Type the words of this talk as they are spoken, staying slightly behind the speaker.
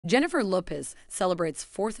Jennifer Lopez celebrates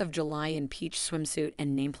 4th of July in peach swimsuit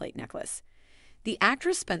and nameplate necklace. The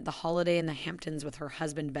actress spent the holiday in the Hamptons with her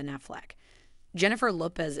husband Ben Affleck. Jennifer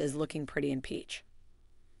Lopez is looking pretty in peach.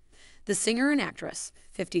 The singer and actress,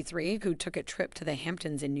 53, who took a trip to the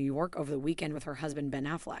Hamptons in New York over the weekend with her husband Ben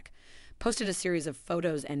Affleck, posted a series of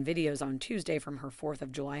photos and videos on Tuesday from her 4th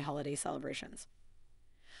of July holiday celebrations.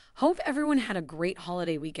 Hope everyone had a great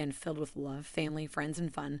holiday weekend filled with love, family, friends,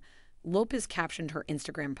 and fun, Lopez captioned her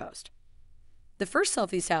Instagram post. The first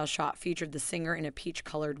selfie style shot featured the singer in a peach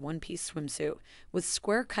colored one piece swimsuit with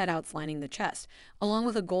square cutouts lining the chest, along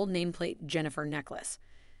with a gold nameplate Jennifer necklace.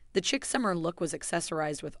 The chic summer look was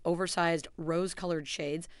accessorized with oversized rose colored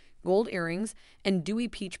shades, gold earrings, and dewy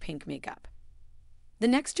peach pink makeup. The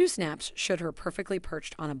next two snaps showed her perfectly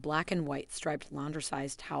perched on a black and white striped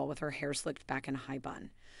laundry-sized towel with her hair slicked back in a high bun.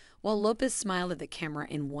 While Lopez smiled at the camera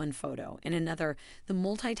in one photo, in another, the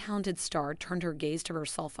multi-talented star turned her gaze to her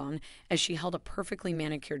cell phone as she held a perfectly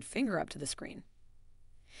manicured finger up to the screen.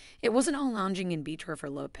 It wasn't all lounging and beachwear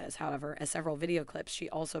for Lopez, however, as several video clips she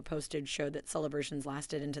also posted showed that celebrations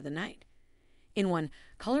lasted into the night. In one,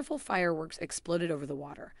 colorful fireworks exploded over the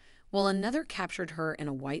water, while another captured her in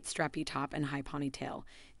a white strappy top and high ponytail,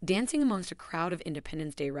 dancing amongst a crowd of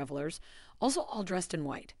Independence Day revelers, also all dressed in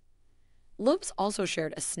white. Lopez also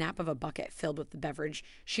shared a snap of a bucket filled with the beverage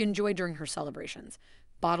she enjoyed during her celebrations,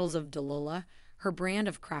 bottles of Dolola, her brand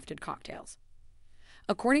of crafted cocktails.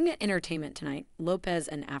 According to Entertainment Tonight, Lopez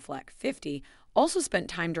and Affleck, 50, also spent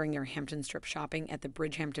time during their Hamptons trip shopping at the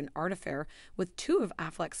Bridgehampton Art Affair with two of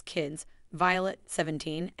Affleck's kids, Violet,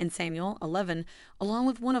 17, and Samuel, 11, along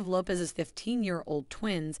with one of Lopez's 15-year-old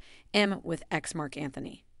twins, M, with ex Mark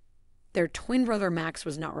Anthony. Their twin brother Max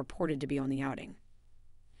was not reported to be on the outing.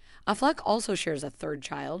 Affleck also shares a third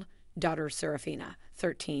child, daughter Serafina,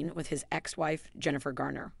 13, with his ex-wife Jennifer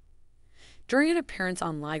Garner. During an appearance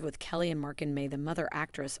on Live with Kelly and Mark in May, the mother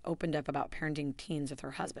actress opened up about parenting teens with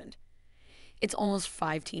her husband. It's almost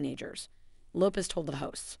 5 teenagers, Lopez told the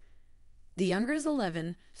hosts. The younger is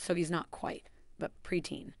 11, so he's not quite, but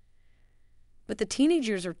preteen. But the teenage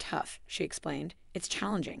years are tough, she explained. It's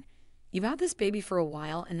challenging. You've had this baby for a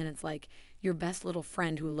while, and then it's like your best little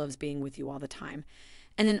friend who loves being with you all the time.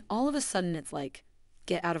 And then all of a sudden it's like,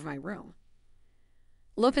 get out of my room.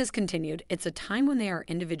 Lopez continued, it's a time when they are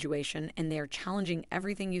individuation and they are challenging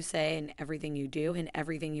everything you say and everything you do and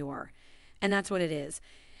everything you are. And that's what it is.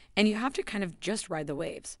 And you have to kind of just ride the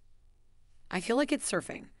waves. I feel like it's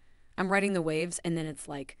surfing. I'm riding the waves and then it's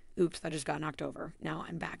like, oops, that just got knocked over. Now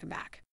I'm back and back.